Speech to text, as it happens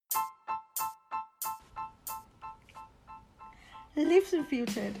Lips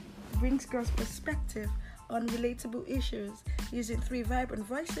Unfiltered brings girls' perspective on relatable issues using three vibrant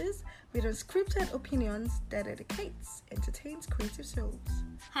voices with unscripted opinions that educates, entertains creative souls.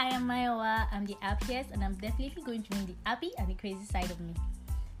 Hi, I'm Mayowa. I'm the happiest, and I'm definitely going to bring the happy and the crazy side of me.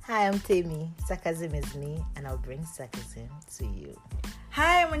 Hi, I'm Temi. Sarcasm is me, and I'll bring sarcasm to you.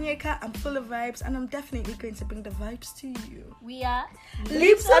 Hi, I'm Anyeka. I'm full of vibes, and I'm definitely going to bring the vibes to you. We are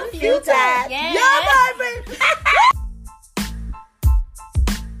Lips Unfiltered. Yeah. Yeah, baby.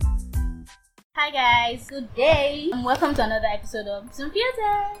 Hi guys, good day. And welcome to another episode of Lips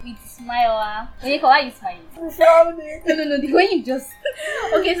Unfiltered with Mayowa. Anyeka, why are you smiling? No, the way you just...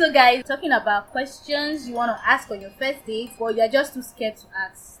 Okay, so guys, talking about questions you want to ask on your first date, but you're just too scared to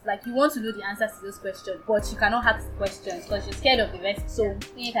ask. Like, you want to know the answers to those questions, but you cannot ask the questions because you're scared of the rest. So,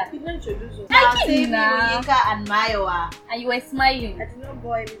 Anyeka, You introduce yourself. I did now. Anyeka and Mayowa. And you were smiling. I did not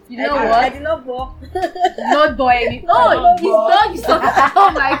boil it. You know what? I did not boil. Not boiling. No, not his boil. dog is talking.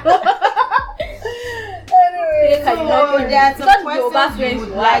 Oh my god. Anyway, Anyeka, you know, So there are because some Yoruba questions friends you would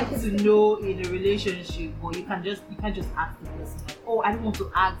you like like. to know in a relationship, but you can't just ask the person like, oh, I don't want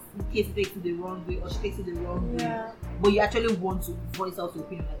to ask in case he takes it the wrong way or she takes it the wrong way. Yeah. But you actually want to voice out your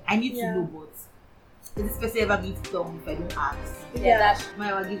opinion. Like, I need Yeah. to know, but is this person ever going to tell me if I don't ask? Yeah, that's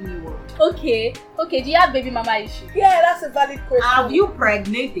Mayowa, give me one. okay. Do you have baby mama issue? Yeah, that's a valid question. Have you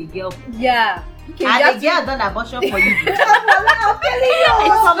pregnant a girl? Yeah. Okay, And the girl done abortion for you?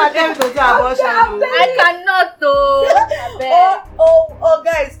 Some of them go to abortion. I cannot though. Oh,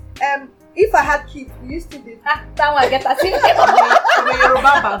 guys. If I had kids, we used to do. That one get us in. From a Yoruba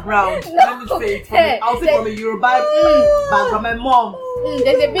background, let me say it. I'll say from a Yoruba background. My mom,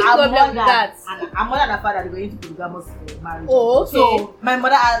 There's a big her problem with that. and her mother and her father, they were into polygamous marriage. Oh, okay. So my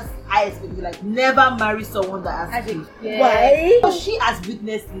mother has high expectations, like never marry someone that has kids. Yeah. Why? So she has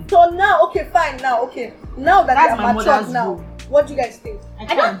witnessed it. So now, okay, fine. Now that That's they my are matured mother's now, rule. what do you guys think?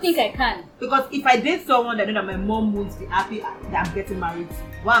 I don't think I can. Because if I date someone that I know that my mom won't be happy that I'm getting married to,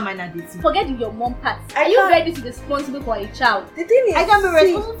 why am I not dating? Forget your mom part. I Are you can't- ready to be responsible for a child? The thing is, I can be see,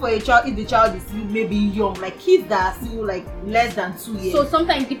 responsible for a child if the child is still maybe young, like kids that are still like less than 2 years. So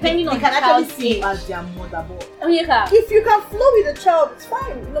sometimes depending they on the can actually child's see age. as their mother, but Onyeka, if you can flow with the child, it's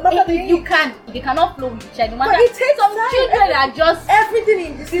fine. No matter the if you age. can, they cannot flow with the child. No But matter it takes some time. children are just Everything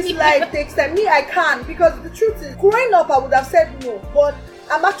in this life takes time. Me, I can, because the truth is, growing up, I would have said no, but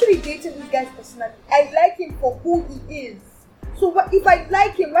I'm actually dating this guy's personality. I like him for who he is. So if I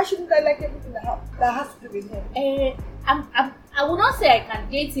like him, why shouldn't I like everything that has to do with him? I would not say I can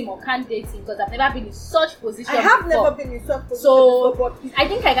date him or can't date him because I've never been in such position. I have before. never been in such position So before, but I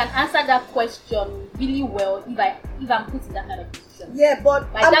think I can answer that question really well if I'm put in that kind of position. yeah,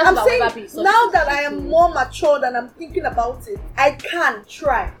 but My I'm dad will never be saying in such now a that I am position. more matured and I'm thinking about it, I can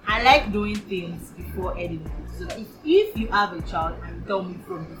try. I like doing things before ending it. So that if you have a child and you tell me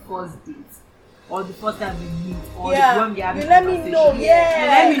from the first date or the first time we meet or Yeah, the when we have you a let me conversation, know, you yeah.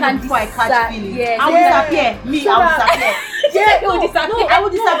 let me You know can before I decide, catch feelings. yes. I will Yeah. disappear. Me, So I will that- disappear. Yeah, You will disappear. I will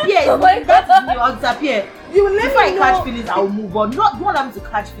disappear. Oh my That God. is me. I'll disappear. You will let Before I me catch know. feelings, I will move on. Not don't allow me to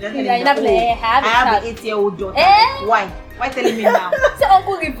catch feelings. Yeah, you never like, I have child. an 8-year-old daughter. Eh? Why? Why telling me now? Say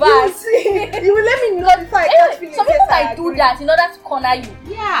Uncle You Reverse. see, you will let me know before I catch Anyway, feelings. some people Yes, I might do agree. that in order to corner you,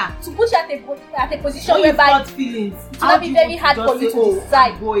 Yeah. to put you at a position When you've whereby got feelings, will not be very hard for you to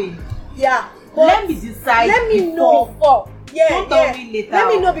decide. I'm going. Yeah, but Let me decide. let me before. know. for. Yeah, Don't tell yeah. me later Let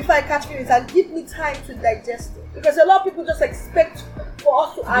me on. know before I catch feelings and give me time to digest it. Because a lot of people just expect for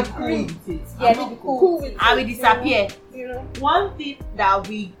us to Be cool agree. with it. Yeah, I'm be not cool. with I will it, disappear. You know? One thing that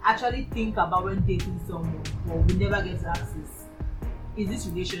we actually think about when dating someone, but we never get to ask is this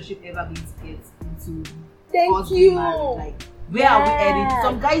relationship ever going to get into Thank us being you. married? Like, where are we heading? Yeah.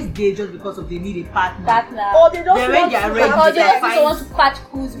 Some guys date just because of they need a partner. Partner. Or they just Then when want they to are ready, Because have they can just find- want to catch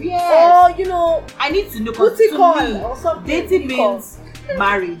cruise with. Yes. or, you know, I need to know because booty to call me, or something. dating Booty call. means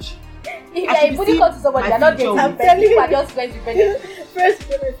marriage. If I you're should a be booty seeing call to somebody, my you're not future dating. with them. People are just friends with benefits. first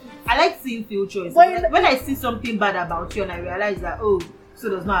benefit. I like seeing futures. But you- When I see something bad about you and I realize that, oh, so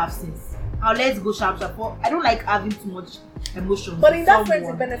does not have sense. Now let's go sharp. But I don't like having too much emotion. But with in that someone. friends,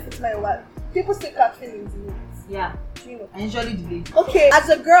 it benefits my wife. People still catch feelings in it. Yeah, You know. I usually delay. Okay, as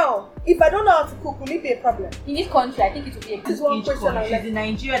a girl, if I don't know how to cook, will it be a problem? In this country, I think it would be a This good. one Each question I country. like. It's in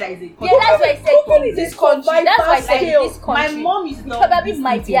Nigeria that is a country. Yeah, that's why I said Cooking in is this a country. That's why I said survival in this My country. mom used to tell Probably me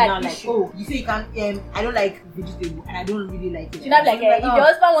might this be thing an now, like, issue. oh, you say you can't. I don't like vegetable, and I don't really like it. She's not like, So I'm if your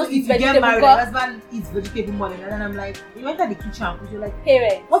husband wants so to eat if you get vegetable, married, go- your husband eats vegetable more than that, and I'm like, you enter the kitchen, and you're like,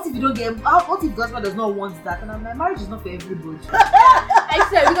 Parents. what if you don't get? What if the husband does not want that? And I'm like, marriage is not for everybody. I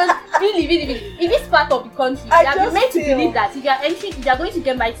swear, because really, if it's part of the country, I you have been just made to feel- believe that if you are going to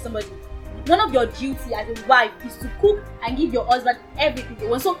get married to somebody, one of your duty as a wife is to cook and give your husband everything they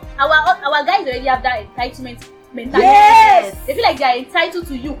want. So our guys already have that entitlement mentality. Yes. They feel like they are entitled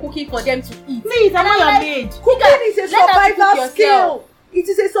to you cooking for them to eat. Please, I'm not your maid. Cooking is a Let her cook survival yourself. skill. It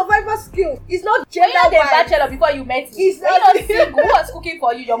is a survival skill. It's not When you had a gender-wise. bachelor before you met me, It's when you not- not single, who was cooking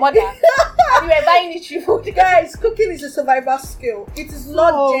for you? Your mother. And you were buying it cheap food. Guys, cooking is a survival skill. It is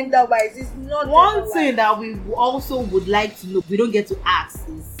not So, gender-wise. It's not One gender-wise. thing that we also would like to know, we don't get to ask,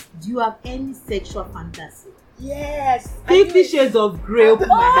 is do you have any sexual fantasy? Yes. 50 Shades of Grey open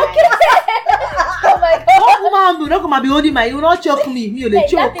my eyes. Oh my god. Don't come and be holding my, you will not choke me. Me, Hey, they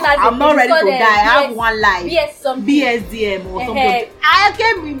choke. that thing has I'm a not ready to called, die. I have BS one life. BS something. BSDM or something. Eh-heh. I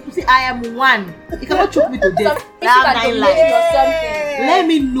came, see, I am one. You cannot choke me to death. Some I have physical 9 domination lives. or something. Let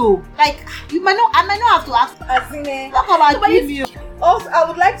me know. Like, I might not have to ask. As in, Talk about But kill me. also, I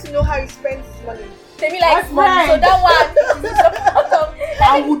would like to know how he spends his money. Tell me like My money, so friend. that one is sort of.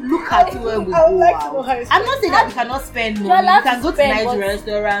 I would look at you when we I would go like to know out. how he I'm not spends. saying that we cannot spend You're money. We allowed can to go to spend, nice but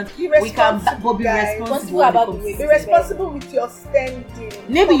restaurants. Be We can responsible, but be guys. responsible Responsible about when the it way. comes Be to responsible with your spending.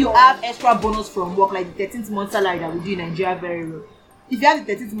 Maybe you Come on. have extra bonus from work, like the 13th month salary that we do in Nigeria very well. If you have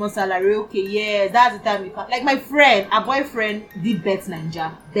the 13th month salary, okay, yeah, that's the time you can. Like my friend, her boyfriend did Bet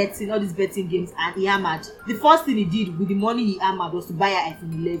Ninja, betting all these betting games, and he hammered. The first thing he did with the money he hammered was to buy an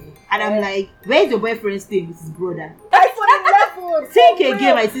iPhone 11. And I'm like, where's your boyfriend staying with his brother? iPhone 11. Think for again,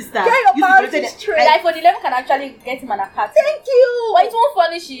 real. my sister. Get your You priorities created- straight. Like for the 11 can actually get him an apartment. Thank you. But it won't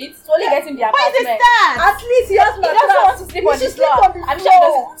furnish it. It's only getting the Why is apartment. it that? At least he has He my doesn't want to sleep on the floor. I'm sure he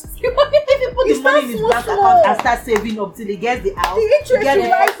doesn't want to sleep on the If you put It the money in his starts bank small, account small. and start saving up till he gets the house, The interest get will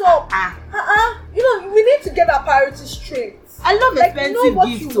it. rise up. Ah, You know, we need to get our priorities straight. I love Like, know expensive what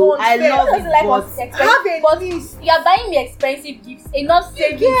gifts you too. want I first. love Doesn't it, like but what's expensive. Have a But list. you are buying me expensive gifts, enough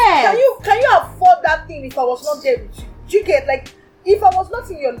savings. yeah. Can you afford that thing if I was not there with you? Do you get, like, if I was not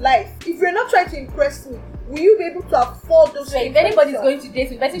in your life, if you're not trying to impress me, will you be able to afford those So things? if anybody's yourself? going to date,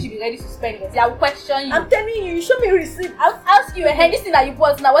 the person should be ready to spend it. They will question you. I'm telling you, you show me a receipt. I'll ask you, hey, this thing that you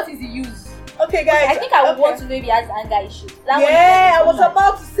bought now, what is the use? Okay, guys. I think I would okay. want to know if he has anger issues. That one is Yeah, I so was much.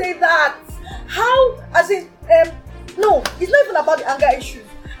 about to say that. How, as in, no, it's not even about the anger issues.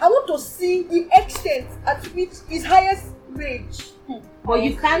 I want to see the extent at which his highest rage. But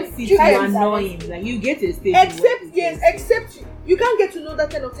you can't sit You to can't- annoy him. Like you get to a stage. Except, yes, except you can't get to know that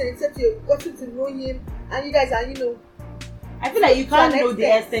kind of thing except you've gotten to know him and you guys are, I feel like you can't to an know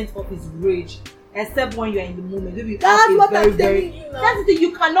the extent. essence of his rage except when you're in the moment. Maybe you That's have a what very, I'm very. telling you now. That's the thing.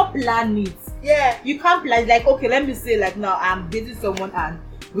 You cannot plan it. yeah. You can't plan. Like okay, let me say like now I'm dating someone and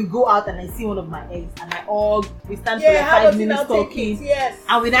we go out and I see one of my ex and we stand for Yeah, like how 5 does he minutes now take talking. it? Yes.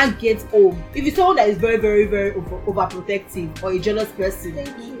 And we now get home. If it's someone that is very, very, very overprotective or a jealous person, Thank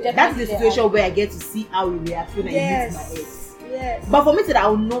you. that's the Definitely situation where I get to see how he reacts when I meet my ex. Yes. Yes. But for me to that, I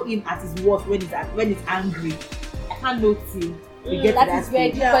will know him at his worst when he's angry. I can't know till we get to That that is where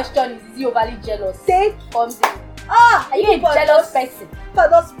stage. the Yeah. question is he overly jealous? Take. Comes in. Ah! Are you a but jealous just- person? but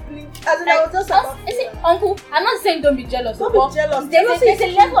just blink. As in, I was just about Is it, uncle? I'm not saying don't be jealous. Don't but be jealous. There's Jealousy a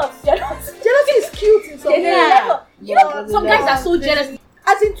is level of jealousy. jealousy is cute in some There's way. a level. You know, Yeah, some guys are so jealous.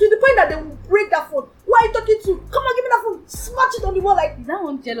 As in, to the point that they will break that phone. Who are you talking to? Come on, give me that phone. Smash it on the wall like. Is that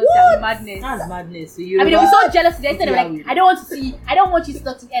one jealous What? and madness? That's madness. So you I mean, they were so jealous. They said, Yeah, like, I don't want you to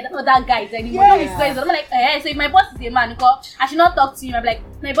talk to other guys anymore. Yeah. Don't be friends. I'm like, so if my boss is a man, I should not talk to him. I'm like,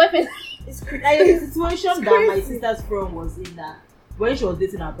 my boyfriend. It's crazy. like the situation that my crazy. sister's friend was in that when she was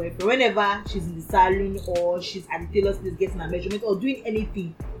dating her boyfriend, whenever she's in the salon or she's at the tailor's place getting a measurement or doing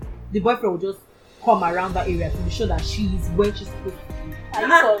anything, the boyfriend will just come around that area to be sure that she is where she's supposed to be. Are you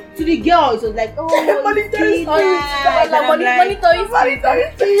sorry? To the girl, it was like, oh, Monitoring it's stories. nice. And I'm like, Monitoring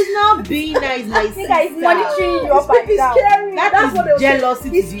spirit. it's not being nice, my I think I sister. monitoring you It's up and down. scary. That That's is what they will say. jealousy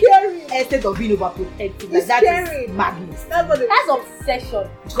to It's the scary. extent of being overprotective. Like It's that scary. is madness. That's what they will That's say. obsession.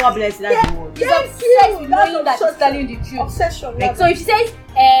 God bless you, that's the word. He's Thank obsessed you. with That's knowing that she's obsession. telling the truth. Obsession. Like, So if she says,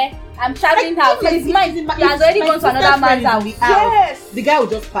 I'm traveling Like, out, like, in his mind, it's- he has already my gone to sister's another friend man's is in house. the house. yes. The guy will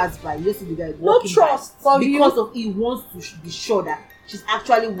just pass by. You just see the guy No walking trust. by For you. because of he wants to be sure that she's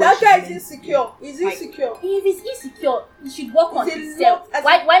actually where That she's guy is meant to be. insecure. He's Like, insecure. If he's insecure, he should work on It's a himself.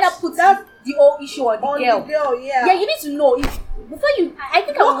 lot- Why not put that- the whole issue on the On girl? the girl, yeah. Yeah, you need to know if before you. I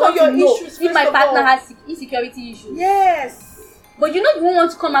think I Work would want on to your know issues if my first of partner all. has insecurity issues. Yes. But you know you won't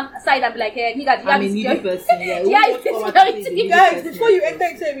want to come outside and be like, hey, nigga, do you have I'm a needy insecurity? person. Yeah, Yeah, Who it's wants to come out and say insecurity. he's a needy Guys, person? before you enter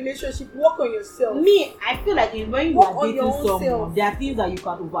into a relationship, work on yourself. Me, I feel like when you Work are on dating your own someone, self. there are things that you can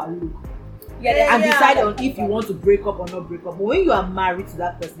overlook Yeah, and Yeah. decide on if you want to break up or not break up. But when you are married to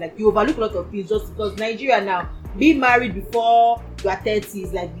that person, like you overlook a lot of things just because Nigeria now, being married before you are 30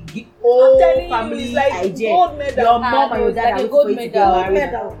 is like the I'm telling old you, family it's like idea. gold medal. Your mom Ah, and no, your it's dad like are a waiting gold for you to get medal. married.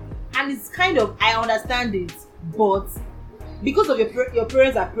 Medal. and it's kind of, I understand it, but because of your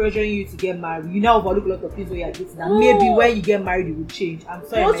parents are pressuring you to get married, you now overlook a lot of things when you're dating. And maybe when you get married, you will change. I'm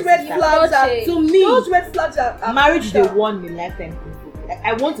sorry. Those red flags are, to me, those red flags are marriage is the one in a lifetime thing. Like,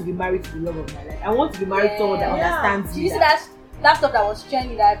 I want to be married to the love of my life. I want to be married to someone that understands me. You see that stuff that was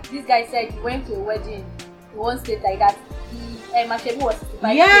trending, that this guy said he went to a wedding in one state like that. Mashemu was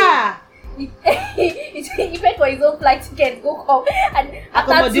 65. Yeah. He paid for his own flight ticket, go come, and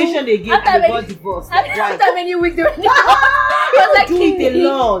accommodation they gave, and they got divorced. After many weeks, they were he was like, do it a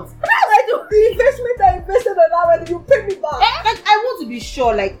lot. The investment I invested on that wedding, you pay me back. Like, I want to be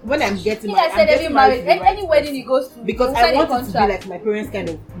sure, like, when I'm getting married, I said any wedding he goes to, because I want it to be like my parents kind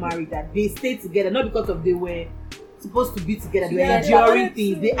of married, that they stayed together, not because of they were supposed to be together, they were enduring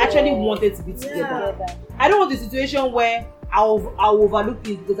things. They actually wanted to be together. I don't want a situation where I'll overlook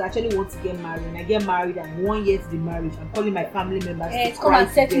it because I actually want to get married. And I get married and 1 year to the marriage, I'm calling my family members to come and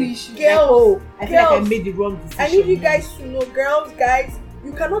settle issues. Girls, I feel like I made the wrong decision. I need you guys to know, girls, guys,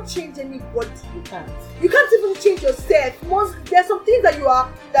 you cannot change anybody. You can't. You can't even change yourself. There's some things that you are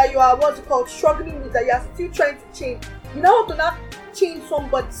what's it called, struggling with, that you are still trying to change. You now want to not change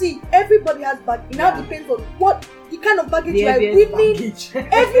somebody. See, everybody has baggage. It now depends on what the kind of baggage you are bringing. Everybody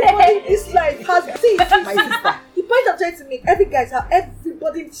in this life has. See, my sister. The point I'm trying to make,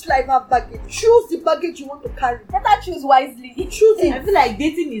 everybody in this life have baggage. Choose the baggage you want to carry. Better choose wisely. Choose it. I feel like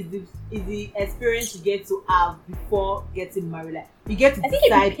dating is the experience you get to have before getting married. Like, you get to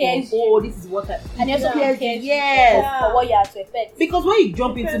decide, this is what I... And you also prepares for what you have to expect. Because when you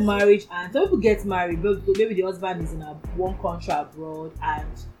jump into marriage, and some people get married, maybe the husband is in one country abroad, and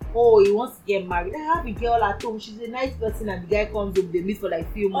he wants to get married. I have a girl at home, she's a nice person, and the guy comes home, they meet for like a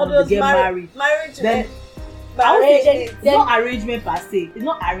few months, they get married. Marriage then it's not arrangement per se. It's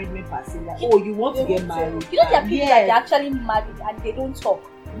not arrangement per se. Like, you want to get married. You know, there are people that they're actually married and they don't talk.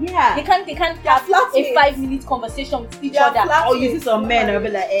 Yeah. They can't have a 5-minute conversation with each other. Or you see some men and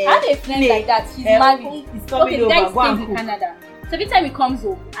be like, I have a friend like that. He's married. Okay, the guy stays in Canada. So every time he comes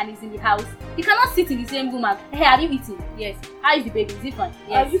home and he's in the house, he cannot sit in the same room and, hey, are you eating? Yes. How is the baby? Is it fine?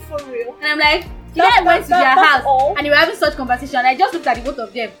 Yes. Are you for real? And I'm like, I went to their house and they were having such conversation. I just looked at the both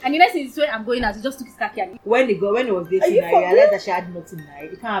of them, and the next thing is when I'm going out, he just took his khaki and when he was dating, I realized that she had nothing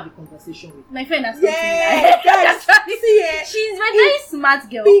nice. You can't have a conversation with my friend. Has she's very smart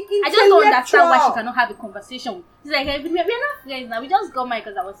girl. I just don't understand why she cannot have a conversation with. She's like, we're not friends now. We just got married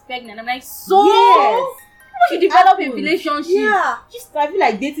because I was pregnant. I'm like, yes. You develop a relationship. Yeah. I feel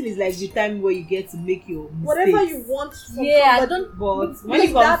like dating is like the time where you get to make your mistakes. Whatever you want from somebody. But when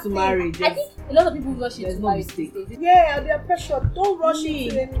it comes to marriage, I think a lot of people rush into marriage. Yeah, they are pressure. Don't rush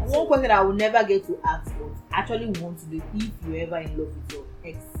into anything. One question that I will never get to ask, but actually want to do, if you're ever in love with your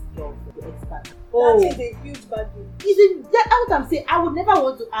ex-partner. That is a huge baggage. Isn't that what I'm saying? I would never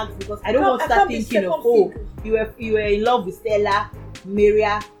want to ask because I don't want to start thinking of you were in love with Stella,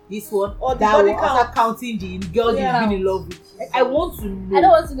 Maria, this one, or that one, also counting the girls you've been in love with. I want to know. I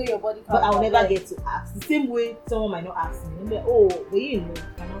don't want to know your body count, but I will never get to ask. The same way someone might not ask me. They'll be like, were you in love?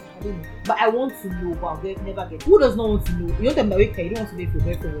 I don't know. But I want to know, but I'll never get. Who does not want to know? You don't tell me, okay, you don't want to know if your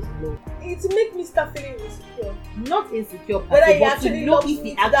boyfriend was in love. It make me start feeling insecure. Not insecure, but to know if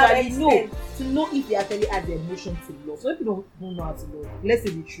he actually has the emotion to love. Some people don't know how to love. Let's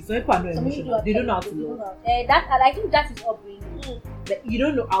say the truth. Some people are not emotional. They don't know how to love. I think that is upbringing. Like, you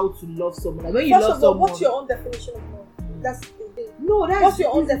don't know how to love someone. Like, when you love someone, what's your own definition of love? That's the thing. No, what's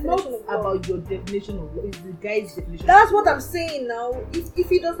your own definition of love? About your definition of love. It's the guy's definition. That's what I'm saying now. If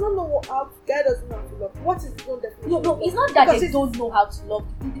he does not know how, guy doesn't know how to love, what is his own definition? No, it's not that because they don't know how to love.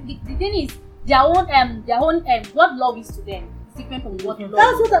 The thing is, their own what love is to them is different from what love.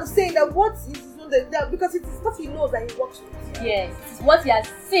 That's what I'm saying. That what is his own because it is what he knows that he works with. Yes, it's what he has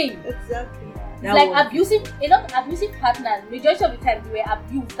seen. Exactly. It's like abusive. A lot of abusive partners, majority of the time they were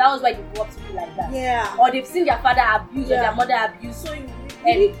abused. That was why they grew up to be like that. Yeah. Or they've seen their father abuse or their mother abuse. So you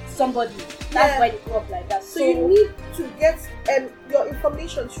need somebody. That's why they grew up like that. So you need to get your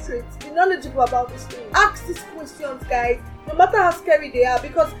information straight. Be knowledgeable about this thing. Ask these questions, guys. No matter how scary they are,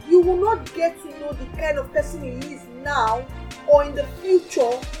 because you will not get to know the kind of person he is now or in the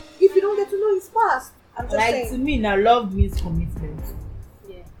future if you don't get to know his past. I'm just saying. To me, now love means commitment.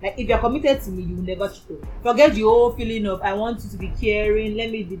 Like, if you're committed to me, you will never cheat. Forget the whole feeling of I want you to be caring,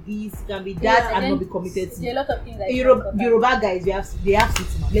 let me be this, can be that, and not be committed to me. There are a lot of things like Yoruba guys, they have sweet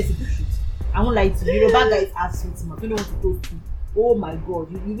mouth. Let's say the truth. I won't lie to you. Yoruba guys have sweet mouth. You don't want to toast you. Oh my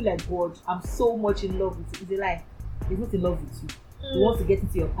God, you be like, God, I'm so much in love with you. It's a lie. He's not in love with you. He wants to get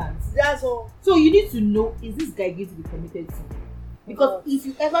into your pants. That's all. So you need to know, is this guy going to be committed to me? Because if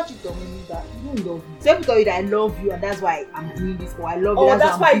you ever cheat on me, that you don't love me. So people tell you that I love you and that's why I'm doing this, or I love you. Oh,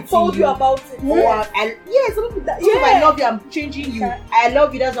 that's why I told you about it. Or some people that if I love you, I'm changing you. I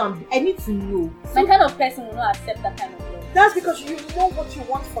love you, that's why I need to know. Some kind of person will not accept that kind of love. That's because you know what you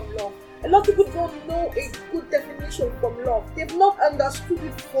want from love. A lot of people don't know a good definition from love. They've not understood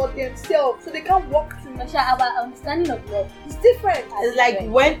it for themselves, so they can't walk through. But our understanding of love is different. It's like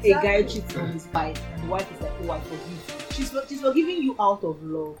when a guy cheats on his wife, and the wife is like, "Oh, I forgive you." She's forgiving you out of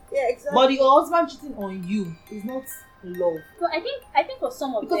love. Yeah, exactly. But your husband cheating on you is not love. So I think for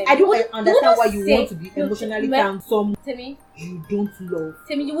some of because them, I don't understand why you want to be no, emotionally calm. Some Temi, you don't love.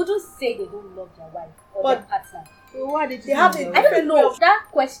 Temi, you wouldn't say they don't love their wife or But their partner. So why did they have love? it? I don't know. That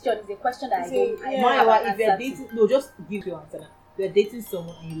question is a question that I don't If have you're an dating, just give your answer. You're dating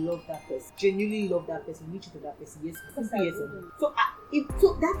someone and you love that person, genuinely love that person, you cheat on that person, yes, yes or no.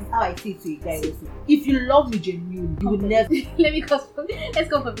 So that is how I say to a guy also. If you love me genuinely, you would never. Let's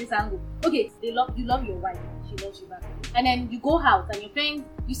go from this angle. Okay, you love your wife, she loves you back, and then you go out and you're playing.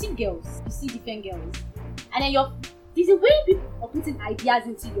 You see girls, you see different girls, and then there's a way people are putting ideas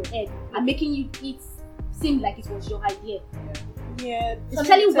into your head and making it seem like it was your idea. Yeah,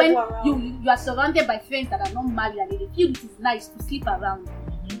 especially when you are surrounded by friends that are not married and they feel it is nice to sleep around.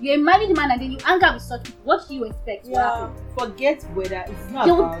 You're a married man and then you hang out with such people. What do you expect to happen? Forget whether it's not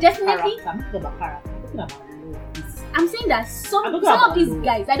they about will definitely character. I'm not talking about character. I'm talking about love. I'm saying that some of these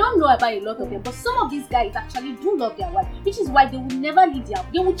guys, I don't know about a lot of them, but some of these guys actually do love their wife, which is why they will never leave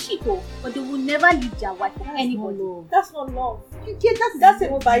they will cheat but they will never leave their wife for anybody. That's not love. That's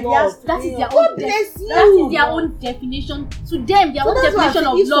a bias. That is their own that is their own definition. To them, their own definition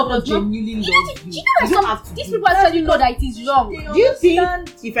of love does not genuinely love you. These people actually know that it is wrong. Do you think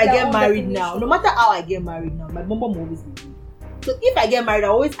if I get married now, no matter how I get married now, my bum will always be me? So if I get married, I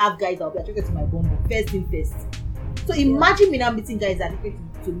always have guys that will be attracted to my bum first thing first. So imagine me now meeting guys that are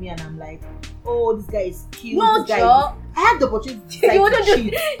attracted to me and I'm like, oh, this guy is cute. No, this guy I have the opportunity to cheat. You wouldn't do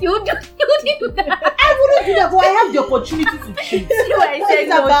that. I wouldn't do that, but I have the opportunity to cheat.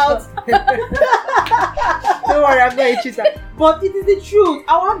 It's about. Don't worry, I'm not a cheater. But it is the truth.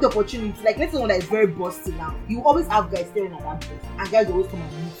 I will have the opportunity. Like, let's say one that is very busty now. You always have guys staring at that person, and guys always come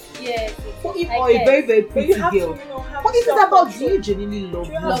and meet. Yes. So if or a very, very pretty girl. But it is about, do you genuinely love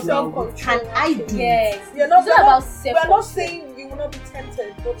self-control? Can I do? Yes. It's not about self-control. We're not saying we will not be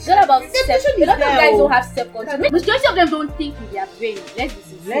tempted. It's not about self-control. A lot of guys don't have self-control. Majority of them don't think with their brain. Let's be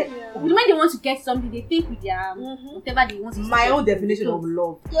sincere. When they want to get something, they think with their whatever they want to. My own definition of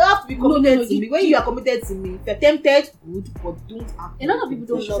love. You have to be committed to me. When you are committed to me, if you're tempted, good, but don't act. A lot of people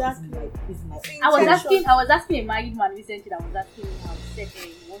don't love this. I was asking a married man recently. I was asking him how he said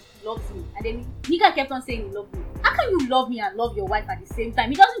he loves me, and then nigga kept on saying he loves me. How can you love me and love your wife at the same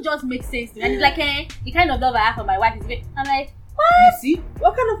time? It doesn't just make sense to me. And he's like, the kind of love I have for my wife is great. I'm like, what? You see?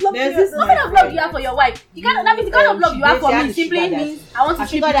 What kind of love do you have for your wife? That means the kind of love you have for me simply means I want to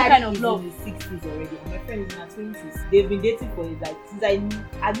treat you the kind of love. She's in the 60s already, and my friend is in her 20s. They've been dating for like since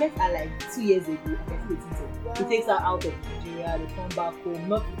I met her like 2 years ago, and they're still dating. He takes her out of Nigeria, they come back home,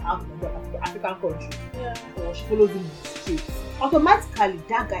 not out of the African country. Or she follows him in the streets. Automatically,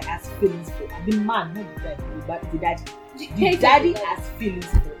 that guy has feelings for her. The man, not the guy, the daddy. The daddy has feelings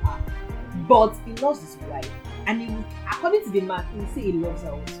for her. But he loves his wife. And he will, according to the man, he will say he loves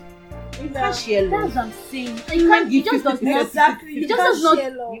her also. You can't share love. That's what I'm saying. He just does not. Exactly. You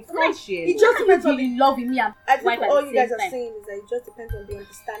share love. You can't share. It just depends on the love in me and I think wife all you guys are saying is that it just depends on the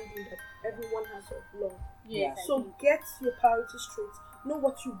understanding that everyone has of love. Yeah. So get your priorities straight. Know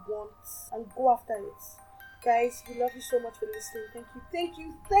what you want and go after it. Guys, we love you so much for listening. Thank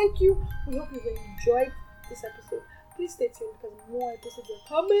you. We hope you've enjoyed this episode. Please stay tuned because more episodes are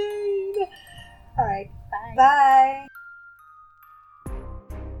coming. Alright. Bye. Bye.